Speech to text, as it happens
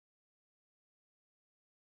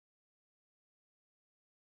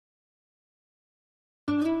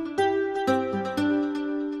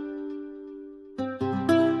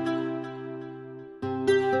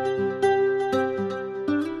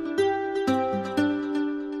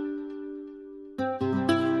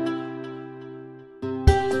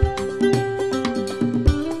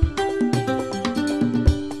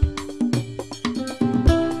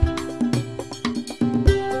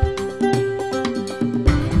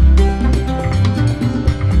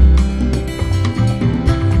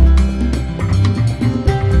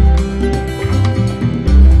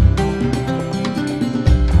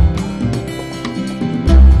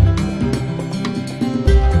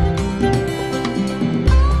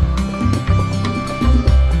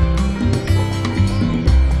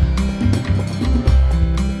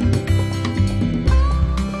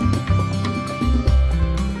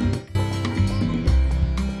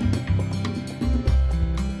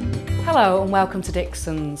Hello and welcome to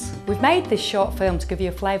Dixon's. We've made this short film to give you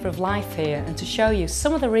a flavour of life here and to show you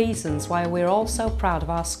some of the reasons why we're all so proud of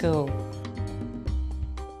our school.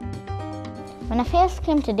 When I first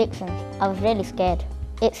came to Dixon's, I was really scared.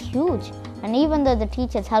 It's huge, and even though the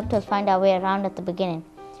teachers helped us find our way around at the beginning,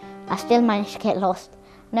 I still managed to get lost.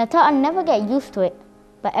 And I thought I'd never get used to it,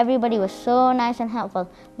 but everybody was so nice and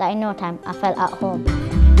helpful that in no time I felt at home.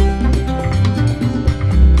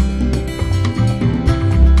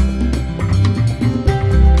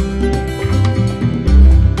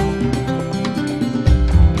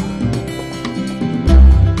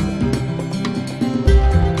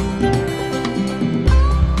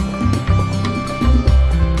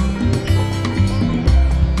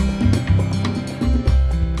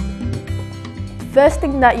 First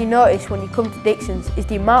thing that you notice when you come to Dixon's is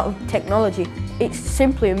the amount of technology. It's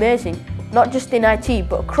simply amazing, not just in IT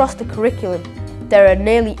but across the curriculum. There are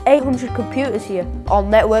nearly 800 computers here, all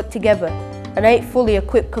networked together, and 8 fully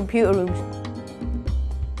equipped computer rooms.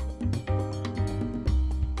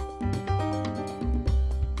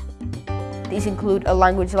 These include a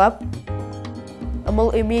language lab, a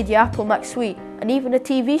multimedia Apple Mac suite, and even a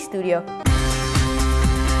TV studio.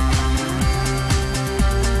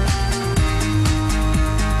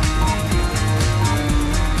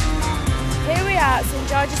 At St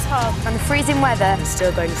George's Hall and the freezing weather is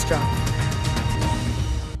still going strong.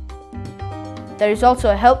 There is also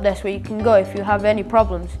a help desk where you can go if you have any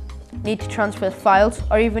problems, need to transfer files,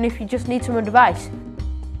 or even if you just need some advice.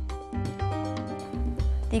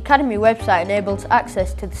 The Academy website enables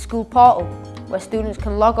access to the school portal, where students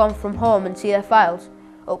can log on from home and see their files,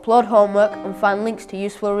 upload homework and find links to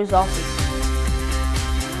useful resources.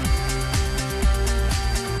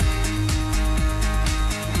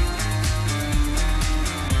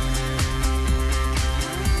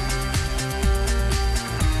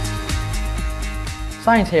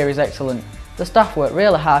 Science here is excellent. The staff work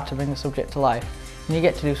really hard to bring the subject to life, and you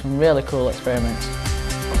get to do some really cool experiments.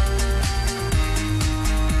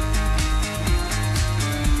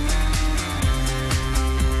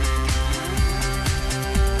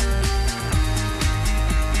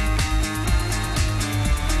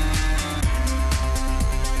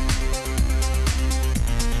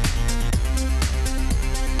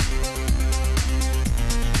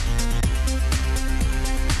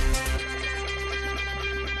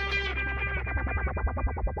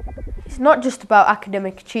 It's not just about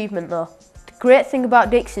academic achievement though. The great thing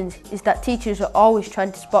about Dixon's is that teachers are always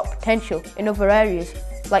trying to spot potential in other areas,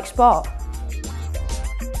 like sport.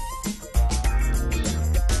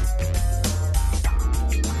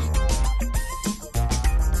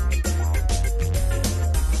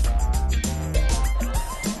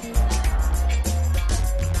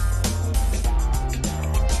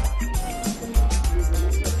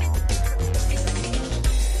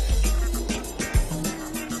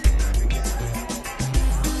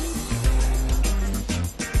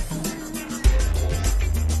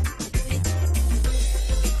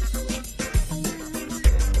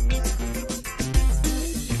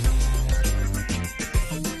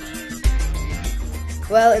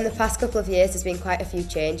 Well, in the past couple of years there's been quite a few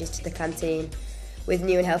changes to the canteen with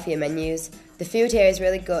new and healthier menus. The food here is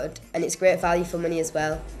really good and it's great value for money as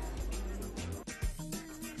well.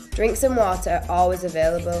 Drinks and water are always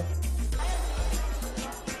available.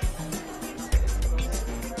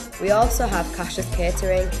 We also have cashless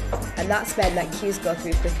catering, and that's meant that queues go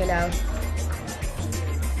through quicker now.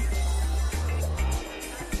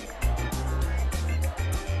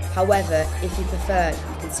 However, if you prefer,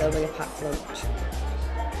 you can still bring a packed lunch.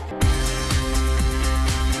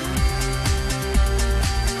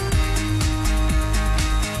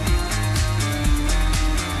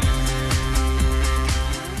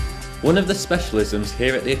 One of the specialisms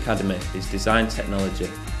here at the Academy is design technology.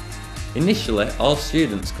 Initially, all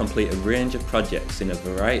students complete a range of projects in a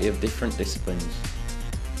variety of different disciplines.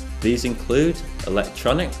 These include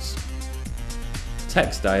electronics,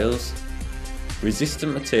 textiles,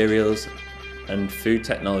 resistant materials, and food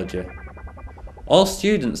technology. All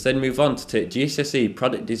students then move on to take GCSE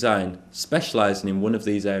product design, specialising in one of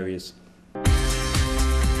these areas.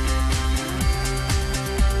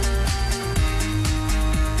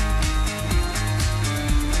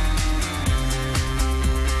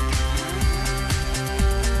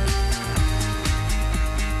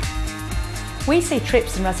 We see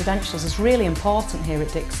trips and residentials as really important here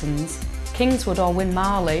at Dixon's. Kingswood or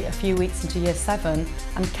Winmarleigh a few weeks into Year 7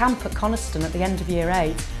 and camp at Coniston at the end of Year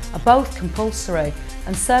 8 are both compulsory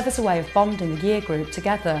and serve as a way of bonding the year group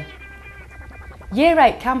together. Year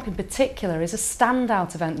 8 camp in particular is a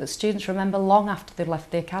standout event that students remember long after they've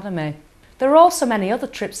left the academy. There are also many other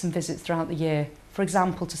trips and visits throughout the year. for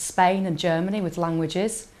example to Spain and Germany with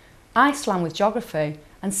languages, Iceland with geography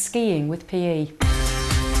and skiing with PE.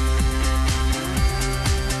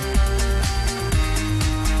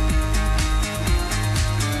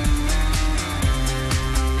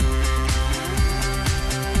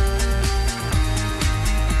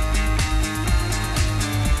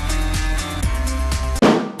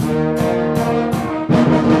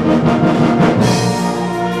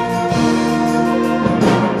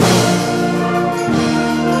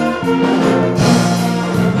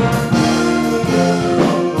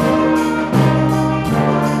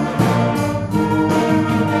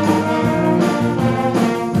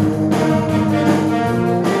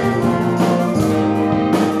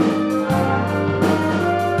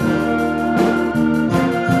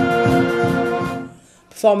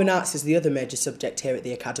 Performing arts is the other major subject here at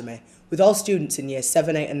the Academy, with all students in years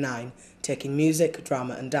 7, 8 and 9 taking music,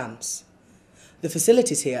 drama and dance. The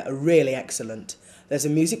facilities here are really excellent. There's a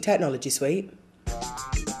music technology suite,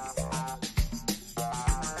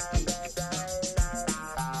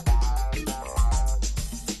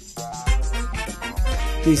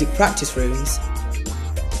 music practice rooms,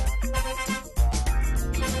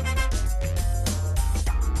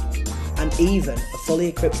 and even a fully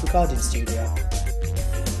equipped recording studio.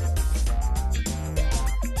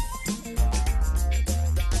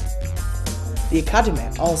 The Academy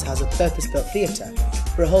also has a purpose-built theatre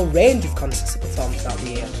where a whole range of concerts are performed throughout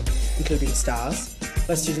the year, including Stars,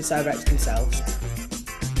 where students direct themselves,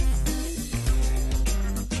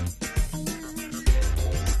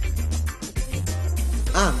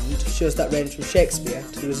 and shows that range from Shakespeare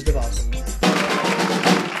to The Wizard of Oz.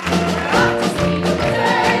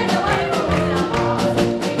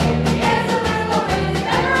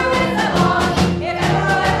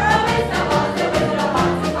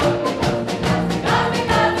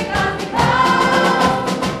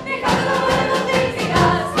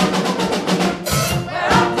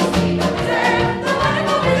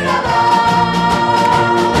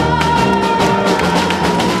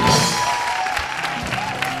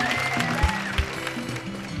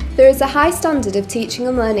 There is a high standard of teaching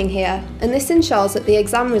and learning here, and this ensures that the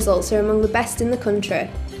exam results are among the best in the country.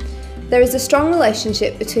 There is a strong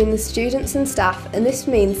relationship between the students and staff, and this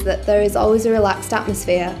means that there is always a relaxed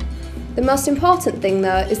atmosphere. The most important thing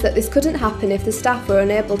though is that this couldn't happen if the staff were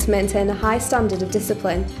unable to maintain a high standard of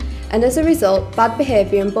discipline, and as a result, bad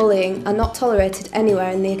behaviour and bullying are not tolerated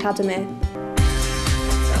anywhere in the Academy.